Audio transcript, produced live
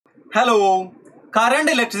Hello, current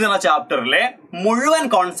electricity എന്ന ചാപ്റ്ററിലെ മുഴുവൻ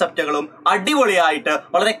കോൺസെപ്റ്റുകളും അടിപൊളിയായിട്ട്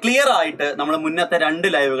വളരെ ക്ലിയർ ആയിട്ട് നമ്മൾ മുന്നത്തെ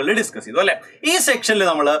 2 ലൈവുകളിൽ ഡിസ്കസ് ചെയ്തു അല്ലെ. ഈ സെക്ഷനിൽ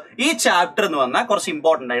നമ്മൾ ഈ ചാപ്റ്റർ എന്ന് പറഞ്ഞാൽ കുറച്ച്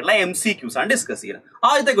ഇമ്പോർട്ടന്റ് ആയിട്ടുള്ള MCQs ആണ് ഡിസ്കസ് ചെയ്യുന്നത്.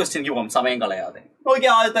 ആദ്യത്തെ ക്വസ്റ്റ്യൻക്ക് പോകാം സമയം കളയാതെ. നോക്കി,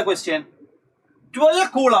 ആദ്യത്തെ question 12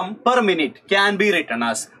 coulomb per minute can be written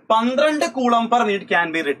as 12 coulomb per minute can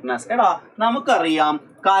be written as. എടാ, നമുക്കറിയാം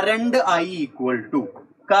current I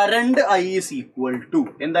is equal to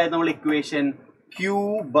എന്തായിരുന്നു നമ്മൾ ഇക്വേഷൻ Q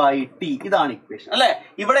by T. ഇതാണ് ഇക്വേഷൻ അല്ലെ.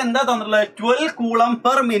 ഇവിടെ എന്താ തന്നിട്ടുള്ളത്? 12 coulomb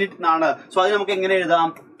per minute എന്നാണ്. സോ അത് നമുക്ക് എങ്ങനെ എഴുതാം?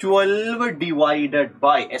 12 divided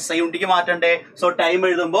by SI യൂണിറ്റിക്ക് മാറ്റണ്ടേ. So time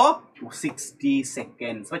എഴുതുമ്പോ 60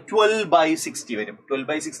 seconds. 12 by 60 വരും. 12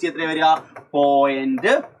 by 60 എത്ര വരിക?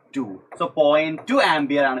 0.2. സോ 0.2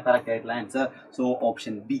 ആംപിയർ ആണ് കറക്റ്റ് ആയിട്ടുള്ള answer. So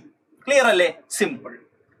option B. Clear അല്ലേ? സിമ്പിൾ.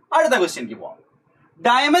 അടുത്ത ക്വസ്റ്റ്യൻക്ക് പോവാം.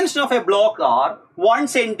 Dimension of a block are 1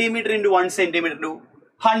 centimeter into 1 centimeter into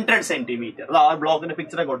 100 centimeter. Our block in the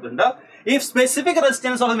picture I got under. If specific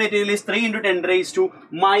resistance of the material is 3 into 10 raised to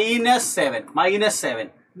 -7,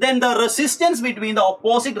 then the resistance between the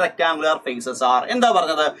opposite rectangular faces are. എന്താ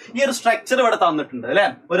പറഞ്ഞത്? ഈ ഒരു structure ഇവിടെ തന്നിട്ടുണ്ട് അല്ലെ.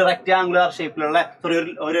 ഒരു rectangular ഷേപ്പിലുള്ള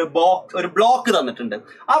ഒരു ബ്ലോക്ക് തന്നിട്ടുണ്ട്.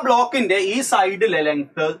 ആ ബ്ലോക്കിന്റെ ഈ സൈഡിലെ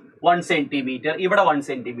ലെങ്ത് 1 centimeter, ഇവിടെ 1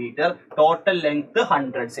 centimeter, ടോട്ടൽ ലെങ്ത്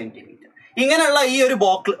 100 centimeter. ഇങ്ങനെയുള്ള ഈ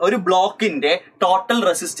ഒരു ബ്ലോക്കിന്റെ ടോട്ടൽ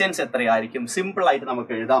റെസിസ്റ്റൻസ് എത്രയായിരിക്കും? സിമ്പിൾ ആയിട്ട്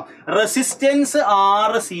നമുക്ക് എഴുതാം. Resistance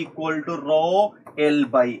R is equal to rho L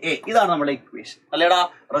by A. ഇതാണ് നമ്മുടെ ഇക്വേഷൻ അല്ലേടാ.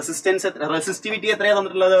 റെസിസ്റ്റിവിറ്റി എത്രയാണ്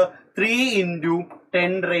തന്നിട്ടുള്ളത്? 3 into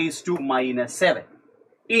 10 raised to -7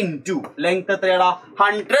 into length എത്രയാടാ?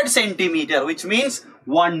 100 centimeter, which means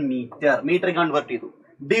 1 meter. Metre convert ചെയ്തു.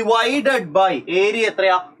 Divided by area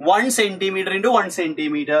എത്രയാ? 1 centimeter into 1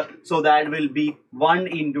 centimeter. So that will be 1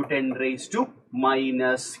 into 10 raised to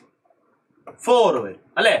 -4 വരും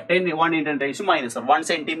അല്ലെ. 1 into 10 raised to -4. 1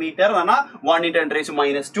 centimeter എന്ന് പറഞ്ഞാൽ 1 into 10 raised to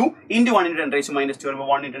 -2 into 1 into 10 raised to -2 വരുമ്പോൾ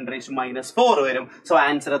 1 into 10 raised to -4 വരും. So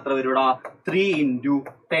answer എത്ര വരും? 3 into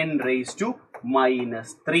 10 raised to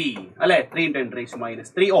 -3 അല്ലെ. 3 into 10 raised to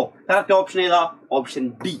 -3. Oh, correct option ഏതാ? Option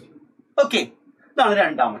D. ഓക്കെ, ഇതാണ്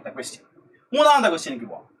രണ്ടാമത്തെ ക്വസ്റ്റ്യൻ. മൂന്നാമത്തെ ക്വസ്റ്റ്യനിലേക്ക്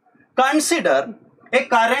പോവാം. Consider A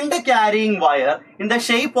current carrying wire in the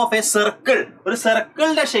shape of A circle. ഒരു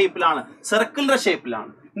സർക്കിളിന്റെ ഷേപ്പിലാണ്.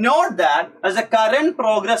 Note that as the current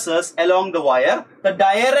progresses along the wire, the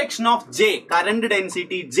direction of J, current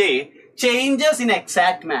density J, changes in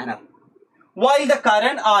exact manner, while the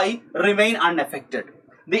current I remain unaffected.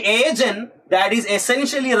 The agent that is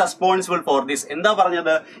essentially responsible for this. എന്താ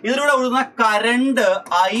പറഞ്ഞത്? ഇതിലൂടെ ഒഴുകുന്ന current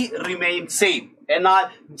I remain same. എന്നാൽ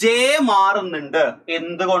J മാറുന്നുണ്ട്.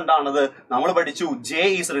 എന്തുകൊണ്ടാണത്? നമ്മൾ പഠിച്ചു J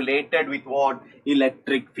is related with what?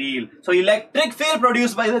 Electric field. So electric field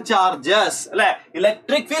produced by the charges അല്ലെ.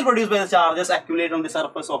 Electric field produced by the charges accumulate on the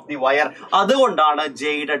surface of the wire. അതുകൊണ്ടാണ് J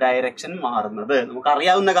യുടെ direction മാറുന്നത്. നമുക്ക്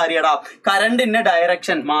അറിയാവുന്ന കാര്യടാ. കറണ്ടിന്റെ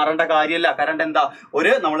ഡയറക്ഷൻ മാറേണ്ട കാര്യമല്ല. കറണ്ട് എന്താ?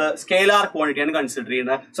 നമ്മൾ സ്കേലാർ ക്വാണ്ടിറ്റിയാണ് കൺസിഡർ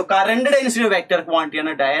ചെയ്യുന്നത്. So current density vector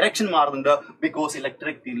ക്വാണ്ടിറ്റിയാണ്. Direction മാറുന്നുണ്ട് ബിക്കോസ്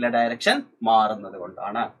ഇലക്ട്രിക് ഫീൽഡിലെ ഡയറക്ഷൻ മാറുന്നത്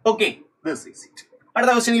കൊണ്ടാണ്. Okay, this is it.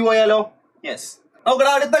 അടുത്ത ക്വസ്റ്റ്യൻ പോയാലോ? യെസ്,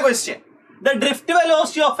 നോക്കടാ. അടുത്ത question. The drift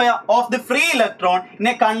velocity of the free electron in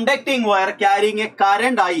a conducting wire carrying a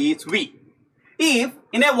current I is V. If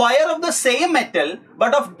in a wire of the same metal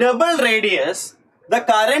but of double radius the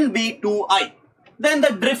current be 2I, then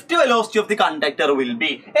the drift velocity of the conductor will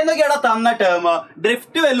be. എന്തൊക്കെയാണ് തന്ന term?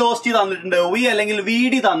 Drift velocity തന്നിട്ടുണ്ട്, V അല്ലെങ്കിൽ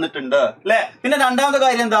VD തന്നിട്ടുണ്ട് അല്ലെ. പിന്നെ രണ്ടാമത്തെ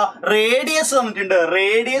കാര്യം എന്താ? റേഡിയസ് തന്നിട്ടുണ്ട്.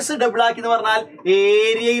 റേഡിയസ് ഡബിൾ ആക്കി എന്ന് പറഞ്ഞാൽ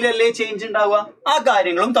ഏരിയയിലല്ലേ ചേഞ്ച് ഉണ്ടാവുക. ആ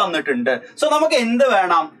കാര്യങ്ങളും തന്നിട്ടുണ്ട്. സോ നമുക്ക് എന്ത്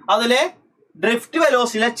വേണം? അതിലെ ഡ്രിഫ്റ്റ്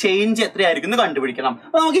വെലോസിറ്റിയിലെ ചേഞ്ച് എത്രയായിരിക്കും എന്ന് കണ്ടുപിടിക്കണം.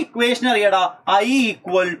 അപ്പൊ നമുക്ക് equation അറിയാടാ. I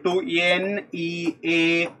equal to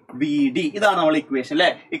NEAVD. ഇതാണ് നമ്മൾ ഇക്വേഷൻ അല്ലെ.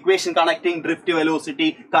 Equation connecting drift velocity,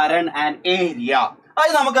 current and area.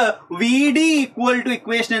 അത് നമുക്ക് VD equal to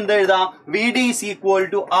ഇക്വേഷൻ എന്ത് എഴുതാം? VD is equal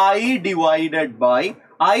to I divided by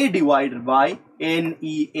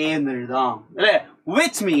NEA എന്ന് എഴുതാം അല്ലെ.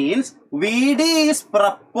 Which means VD is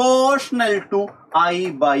proportional to I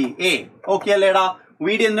by A. Okay അല്ലേടാ?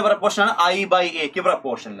 VD എന്ത് പ്രപ്പോർഷൻ ആണ്? I by A ക്ക്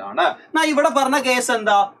പ്രപ്പോർഷനിലാണ്. ഇവിടെ പറഞ്ഞ കേസ്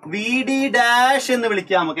എന്താ? VD ഡാഷ് എന്ന്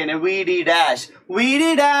വിളിക്കാം നമുക്ക്. VD dash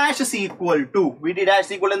is equal to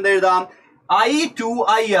എന്ത് എഴുതാം?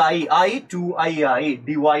 I2II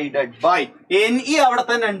divided by NE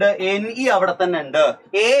അവിടെ തന്നെ ഉണ്ട്.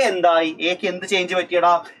 A എന്തായി? Aക്ക് എന്ത് ചേഞ്ച്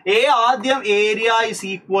പറ്റിയടാ? A ആദ്യം area is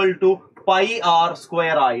equal to pi r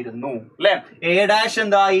square ആയിരുന്നു അല്ലെ. A ഡാഷ്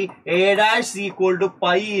എന്തായി? A dash is equal to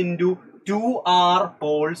pi into 2r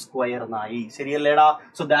whole square എന്നായി. ശരിയല്ലേടാ?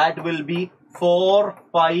 So that will be 4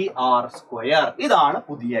 pi r square. ഇതാണ്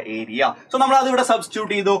പുതിയ ഏരിയ. സോ നമ്മൾ അത് ഇവിടെ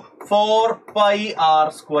സബ്സ്റ്റിറ്റ്യൂട്ട് ചെയ്തു. 4 pi r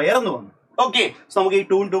square എന്ന് വന്നു. ഓക്കെ, സോ നമുക്ക് ഈ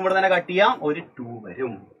 2 ഉം 2 ഇവിടെ തന്നെ കട്ട് ചെയ്യാം. ഒരു 2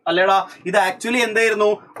 വരും. അല്ലേടാ? ഇത് ആക്ച്വലി എന്തായിരുന്നു?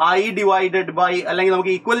 I ഡിവൈഡഡ് ബൈ, അല്ലെങ്കിൽ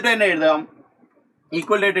നമുക്ക് ഈക്വൽ ടു തന്നെ എഴുതാം.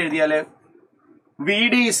 ഈക്വൽ ആയിട്ട് എഴുതിയാല്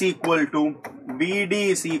VD is equal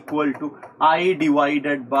to I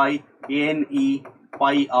divided by NE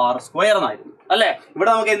pi R square എന്നായിരുന്നു അല്ലെ? ഇവിടെ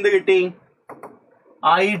നമുക്ക് എന്ത് കിട്ടി?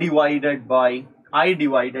 I divided by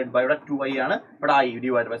ഇവിടെ 2i ആണ്, ഇവിടെ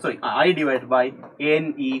I divided by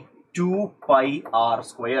NE 2 pi R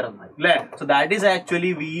square എന്നായി അല്ലെ? So that is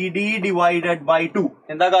actually VD divided by 2.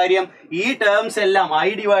 എന്താ കാര്യം? ഈ ടേംസ് എല്ലാം I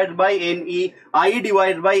divided by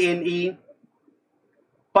NE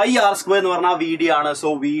pi R square എന്ന് പറഞ്ഞാൽ VD ആണ്. സോ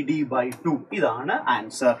VD by 2 ഇതാണ്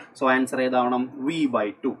answer. So answer ഏതാവണം? V by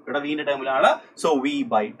 2. ഇവിടെ വീന്റെ ടേമിലാണ്. സോ V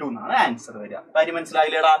by 2 എന്നാണ് ആൻസർ വരിക. കാര്യം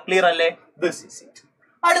മനസ്സിലായില്ലേടാ? ക്ലിയർ അല്ലേ? This is it.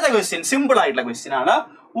 അടുത്ത ക്വസ്റ്റ്യൻ സിമ്പിൾ ആയിട്ടുള്ള ക്വസ്റ്റ്യൻ ആണ്.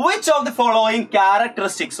 Which of the following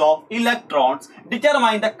characteristics of electrons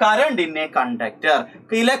determine the current in a conductor?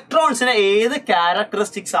 ഇലക്ട്രോൺസിന് ഏത്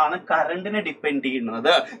ക്യാരക്ടറിസ്റ്റിക്സ് ആണ് കറണ്ടിനെ ഡിപ്പെൻഡ്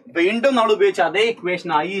ചെയ്യുന്നത്? വീണ്ടും നമ്മൾ ഉപയോഗിച്ച അതേ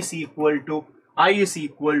equation I is equal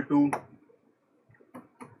to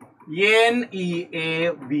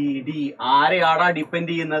NEAVD. ആരെയാടാ depend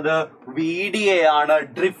ചെയ്യുന്നത്? VD ആണ്.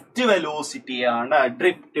 ഡ്രിഫ്റ്റ് വെലോസിറ്റി ആണ്.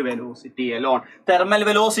 Drift velocity alone. Thermal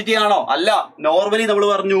velocity ആണോ? അല്ല. നോർമലി നമ്മൾ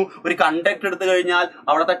പറഞ്ഞു ഒരു കണ്ടക്ടർ എടുത്തു കഴിഞ്ഞാൽ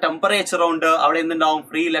അവിടുത്തെ ടെമ്പറേച്ചർ ഉണ്ട്, അവിടെ എന്തുണ്ടാവും?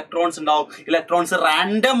 ഫ്രീ ഇലക്ട്രോൺസ് ഉണ്ടാവും. Electrons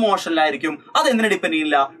random മോഷനിലായിരിക്കും. അത് എന്തിനെ ഡിപ്പെൻഡ്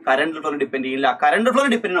ചെയ്യില്ല? കറണ്ട് ഫ്ലോനെ ഡിപ്പെൻഡ് ചെയ്യില്ല. കറണ്ട് ഫ്ലോനെ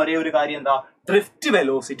ഡിപ്പെൻഡ് ചെയ്യുന്ന ഒരേ ഒരു കാര്യം എന്താ? ഡ്രിഫ്റ്റ്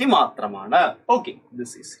വെലോസിറ്റി മാത്രമാണ്. Okay,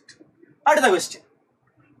 this is it. അടുത്ത question.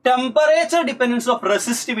 Temperature dependence of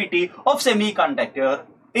resistivity of semiconductor,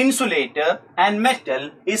 insulator and metal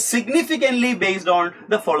is significantly based on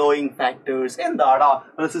the following factors. എന്താണ്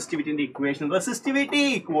റെസിസ്റ്റിവിറ്റിന്റെ equation? Resistivity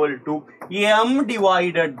equal to M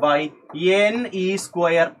divided by NE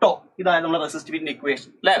square tau. ഇതാണ് നമ്മുടെ റെസിസ്റ്റിവിറ്റിന്റെ equation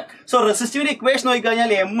അല്ലെ? So resistivity equation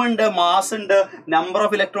നോക്കിക്കഴിഞ്ഞാൽ M ഉണ്ട്, mass ഉണ്ട്, number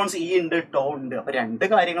of electrons E ഉണ്ട്, to ഉണ്ട്. അപ്പൊ രണ്ട്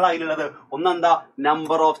കാര്യങ്ങളാണ് അതിലുള്ളത്. ഒന്നെന്താ?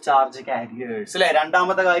 നമ്പർ ഓഫ് ചാർജ് കാരിയേഴ്സ് അല്ലെ?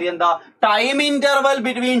 രണ്ടാമത്തെ കാര്യം എന്താ? Time interval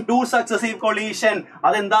between two successive collision.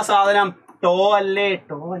 അതെന്താ സാധനം? ടോ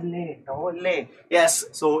അല്ലേ? യെസ്.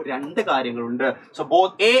 സോ രണ്ട് കാര്യങ്ങളുണ്ട്. So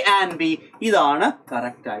both A and B ഇതാണ്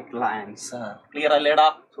കറക്റ്റ് ആയിട്ടുള്ള ആൻസർ. ക്ലിയർ അല്ലേടാ?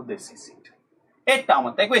 So this is it.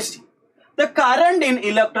 എട്ടാമത്തെ question. The current in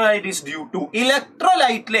electrolyte is due to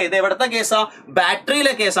electrolyte. ഇത് എവിടത്തെ കേസാ?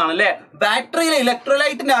 ബാറ്ററിയിലെ കേസാണ് അല്ലെ? ബാറ്ററിയിലെ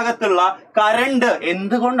ഇലക്ട്രോലൈറ്റിന്റെ അകത്തുള്ള കറണ്ട്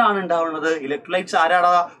എന്തുകൊണ്ടാണ് ഉണ്ടാവുന്നത്? ഇലക്ട്രോലൈറ്റ്സ്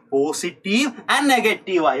ആരാടാ? Positive and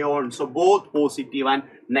negative ions. So both positive and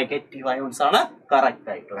negative ions ആണ് കറക്റ്റ്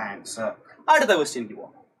ആയിട്ടുള്ള ആൻസർ. അടുത്ത ക്വസ്റ്റ്യനിലേക്ക്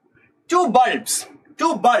പോവാം. Two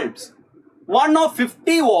bulbs, one of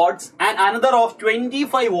 50 watts and another of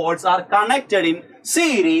 25 watts are connected in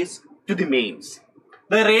series to the mains.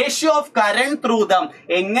 The ratio of current through them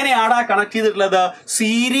എങ്ങനെയാണ് connect ചെയ്തിട്ടുള്ളത്?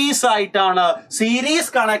 Series ആയിട്ടാണ്.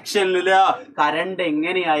 Series കണക്ഷനില് current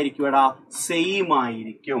എങ്ങനെയായിരിക്കും? ഇവിടെ സെയിം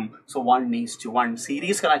ആയിരിക്കും. സോ 1:1.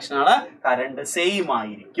 സീരീസ് കണക്ഷൻ ആണ്, കറണ്ട് സെയിം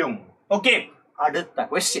ആയിരിക്കും. Okay, അടുത്ത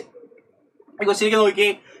question. ഈ ക്വസ്റ്റ്യൻ നോക്കി.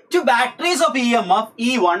 Two batteries of EMF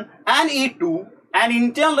E1 and E2 and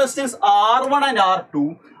internal resistance R1 and R2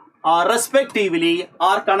 respectively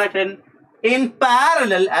are connected in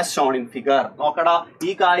parallel as shown in figure. നോക്കടാ,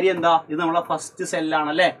 ഈ കാര്യം എന്താ? ഇത് നമ്മളെ ഫസ്റ്റ് സെല്ലാണ്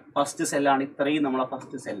അല്ലെ? ഫസ്റ്റ് സെല്ലാണ്. ഇത്രയും നമ്മളെ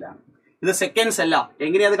ഫസ്റ്റ് സെല്ലാണ്. ഇത് സെക്കൻഡ് സെല്ലാ.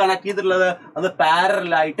 എങ്ങനെയാണ് കണക്ട് ചെയ്തിട്ടുള്ളത്? അത്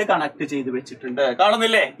പാരലൽ ആയിട്ട് കണക്ട് ചെയ്ത് വെച്ചിട്ടുണ്ട്.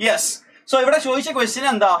 കാണുന്നില്ലേ? യെസ്. സോ ഇവിടെ ചോദിച്ച ക്വസ്റ്റ്യൻ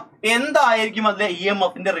എന്തായിരിക്കും അതിലെ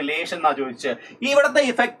EMFന്റെ റിലേഷൻ എന്നാ ചോദിച്ചത്. ഇവിടുത്തെ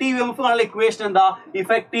ഇഫക്റ്റീവ് EMF കാണുന്ന ഇക്വേഷൻ എന്താ?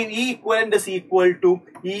 Effective E equivalent is equal to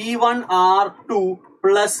E1 R2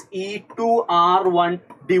 plus E2 R1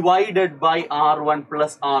 divided by R1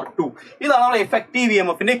 plus R2. ഇതാണ് നമ്മുടെ ഇഫക്റ്റീവ്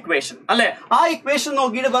EMFന്റെ ഇക്വേഷൻ അല്ലെ? ആ ഇക്വേഷൻ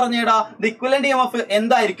നോക്കിയിട്ട് പറഞ്ഞേടാ ഇക്വലന്റ് EMF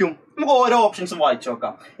എന്തായിരിക്കും? നമുക്ക് ഓരോ ഓപ്ഷൻസും വായിച്ചു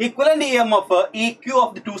നോക്കാം. Equivalent EMF EQ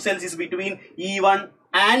of the two cells is between E1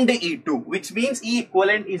 and E2, which means E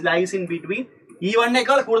equivalent is lies in between E1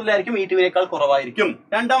 നേക്കാൾ കൂടുതലായിരിക്കും, E2 നേക്കാൾ കുറവായിരിക്കും.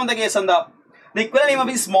 രണ്ടാമത്തെ കേസ് എന്താ? The equivalent EMF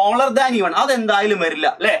is smaller than E1. അതെന്തായാലും വരില്ല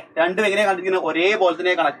അല്ലെ? രണ്ടും എങ്ങനെ കണ്ടിരിക്കുന്നത്? ഒരേപോലെ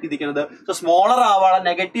തന്നെ കണക്ട് ചെയ്തിരിക്കുന്നത്. സോ സ്മോളർ ആവാനുള്ള,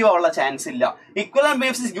 നെഗറ്റീവ് ആവാനുള്ള ചാൻസ് ഇല്ല. Equivalent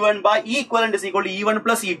waves is given by E equivalent is equal to E1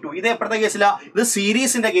 plus E2. ഇത് എപ്പോഴത്തെ കേസിലാ? ഇത്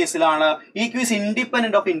സീരീസിന്റെ കേസിലാണ്. EQ is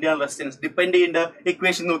independent of internal resistance. Depend ചെയ്യുന്നുണ്ട്.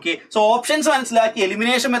 ഇക്വേഷൻ നോക്കി. സോ ഓപ്ഷൻസ് മനസ്സിലാക്കി.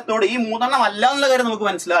 എലിമിനേഷൻ മെത്തേഡ് ഈ മൂന്നെണ്ണം അല്ല എന്നുള്ള കാര്യം നമുക്ക്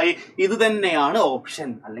മനസ്സിലായി. ഇത് തന്നെയാണ് ഓപ്ഷൻ.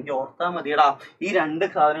 അല്ലെങ്കിൽ ഓർത്താ മതിയടാ, ഈ രണ്ട്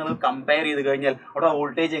സാധനങ്ങൾ കമ്പയർ ചെയ്ത് കഴിഞ്ഞാൽ അവിടെ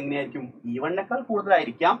വോൾട്ടേജ് എങ്ങനെയായിരിക്കും? E1 നേക്കാൾ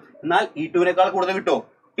കൂടുതലായിരിക്കാം, എന്നാൽ E2 നേക്കാൾ കൂടുതൽ കിട്ടോ?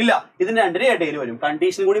 ഇല്ല. ഇതിന്റെ രണ്ടിനെ ഇടയിൽ വരും.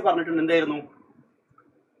 കണ്ടീഷൻ കൂടി പറഞ്ഞിട്ടുണ്ട്. എന്തായിരുന്നു?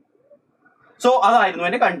 സോ അതായിരുന്നു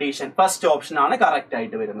എന്റെ കണ്ടീഷൻ. ഫസ്റ്റ് ഓപ്ഷൻ ആണ് കറക്റ്റ്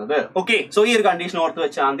ആയിട്ട് വരുന്നത്. ഓക്കെ, സോ ഈ ഒരു കണ്ടീഷൻ ഓർത്ത്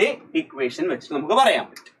വെച്ചാൽ ഇക്വേഷൻ വെച്ചിട്ട് നമുക്ക് പറയാൻ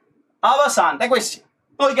പറ്റും. അവസാനത്തെ ക്വസ്റ്റ്യൻ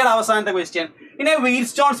നോക്കിയാൽ, അവസാനത്തെ question. In A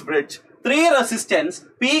വീൽസ്റ്റോൺസ് bridge 3 resistance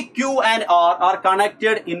P, Q and R are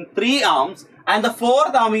connected in 3 arms and the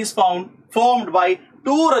 4th arm is formed by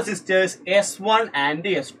two resistors S1 and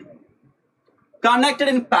S2 connected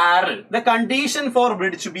in parallel. The condition for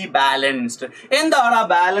bridge to be balanced. എന്താണ് ആ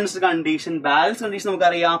balanced condition? Balanced condition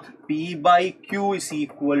നമുക്കറിയാം P by Q is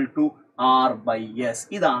equal to R by S.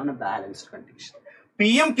 ഇതാണ് balanced condition. P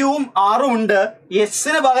യും Q യും R ഉം ഉണ്ട്. S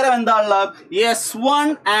ന് പകരം എന്താണുള്ളത്? S1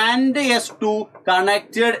 and S2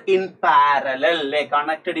 connected in parallel. അല്ലേ?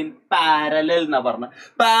 Connected in parallel എന്നാ പറഞ്ഞത്.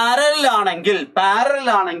 Parallel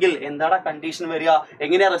ആണെങ്കിൽ എന്താണ് കണ്ടീഷൻ വരിക?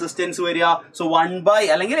 എങ്ങനെയാ റെസിസ്റ്റൻസ് വരിക? സോ 1 by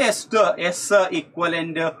അല്ലെങ്കിൽ S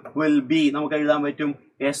equivalent will be നമുക്ക് എഴുതാൻ പറ്റും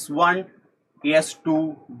S1 S2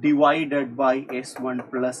 divided by S1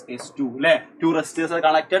 plus S2. അല്ലെ? Two resistors are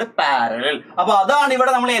connected parallel. അപ്പൊ അതാണ്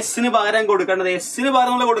ഇവിടെ നമ്മൾ S ന് പകരം കൊടുക്കേണ്ടത്. S ന്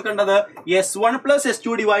പകരം നമ്മൾ കൊടുക്കേണ്ടത് S1 plus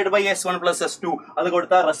S2 divided by S1 plus S2. അത്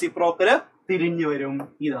കൊടുത്താൽ റെസിപ്രോക്കൽ തിരിഞ്ഞു വരും.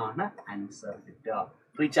 ഇതാണ് ആൻസർ കിട്ടുക.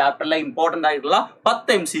 ഈ ചാപ്റ്ററിലെ ഇമ്പോർട്ടന്റ് ആയിട്ടുള്ള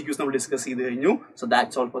 10 MCQs നമ്മൾ ഡിസ്കസ് ചെയ്ത് കഴിഞ്ഞു. So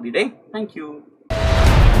that's all for the day. Thank you.